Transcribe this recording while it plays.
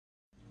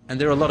And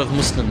there are a lot of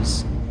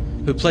Muslims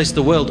who place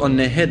the world on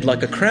their head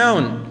like a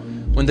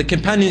crown, when the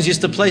companions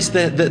used to place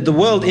the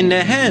world in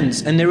their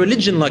hands and their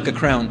religion like a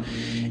crown.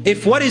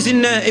 If what is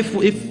in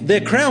if their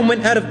crown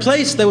went out of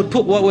place, they would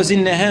put what was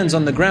in their hands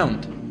on the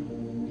ground.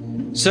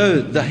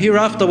 So the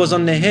hereafter was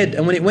on their head,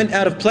 and when it went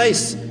out of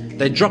place,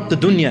 they dropped the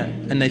dunya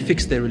and they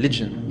fixed their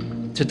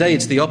religion. Today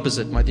it's the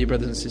opposite, my dear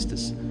brothers and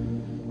sisters.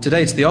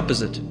 Today it's the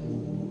opposite.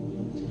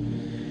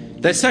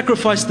 They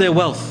sacrificed their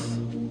wealth.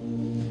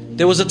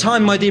 There was a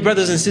time, my dear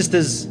brothers and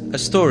sisters, a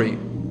story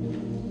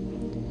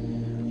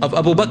of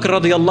Abu Bakr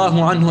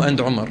radiallahu anhu and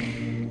Umar.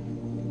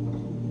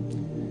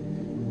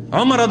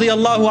 Umar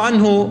radiallahu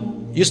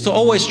anhu used to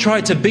always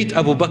try to beat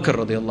Abu Bakr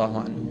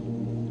radiallahu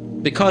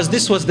anhu, because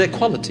this was their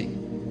quality.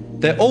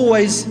 They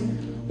always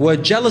were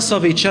jealous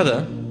of each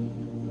other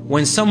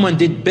when someone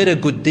did better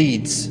good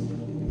deeds.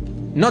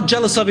 Not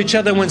jealous of each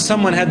other when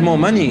someone had more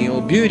money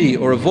or beauty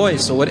or a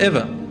voice or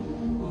whatever.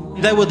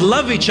 They would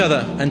love each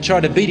other and try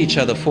to beat each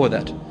other for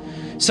that.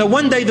 So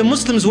one day the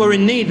Muslims were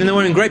in need and they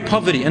were in great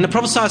poverty, and the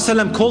Prophet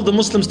ﷺ called the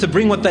Muslims to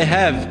bring what they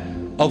have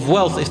of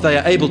wealth if they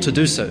are able to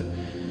do so.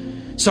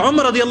 So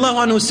Umar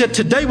radiallahu anhu said,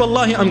 today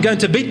wallahi I'm going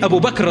to beat Abu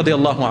Bakr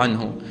radiallahu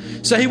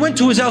anhu. So he went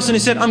to his house and he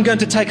said, I'm going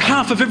to take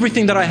half of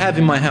everything that I have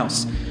in my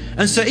house.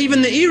 And so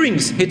even the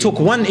earrings, he took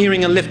one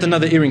earring and left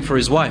another earring for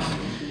his wife.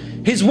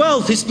 His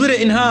wealth, he split it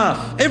in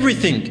half,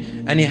 everything.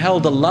 And he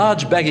held a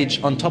large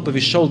baggage on top of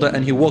his shoulder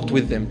and he walked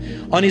with them.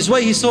 On his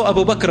way he saw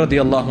Abu Bakr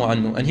radiallahu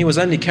anhu, and he was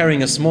only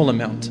carrying a small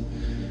amount.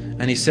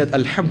 And he said,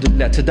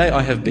 Alhamdulillah, today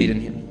I have beaten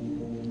him.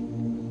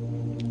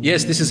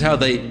 Yes, this is how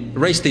they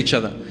raced each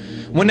other.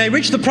 When they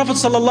reached the Prophet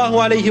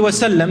sallallahu alaihi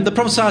wasallam, the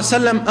Prophet sallallahu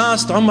alaihi wasallam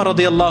asked Umar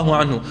radiallahu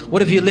anhu,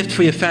 what have you left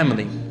for your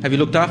family? Have you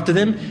looked after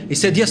them? He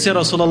said, yes, Ya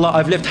Rasulullah,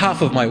 I've left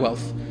half of my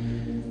wealth.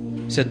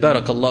 He said,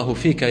 Barakallahu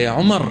fika ya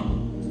Umar.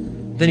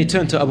 Then he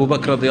turned to Abu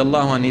Bakr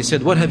radiallahu anhu and he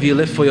said, what have you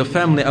left for your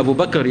family, Abu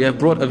Bakr? You have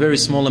brought a very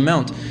small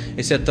amount.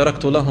 He said,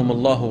 Taraktu lahum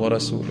Allahu wa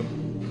rasuluh.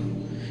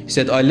 He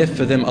said, I left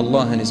for them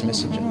Allah and His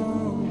Messenger.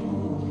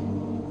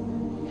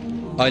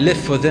 I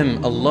left for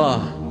them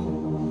Allah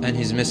and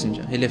His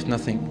Messenger. He left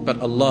nothing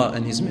but Allah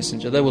and His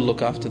Messenger. They will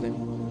look after them.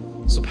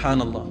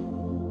 Subhanallah.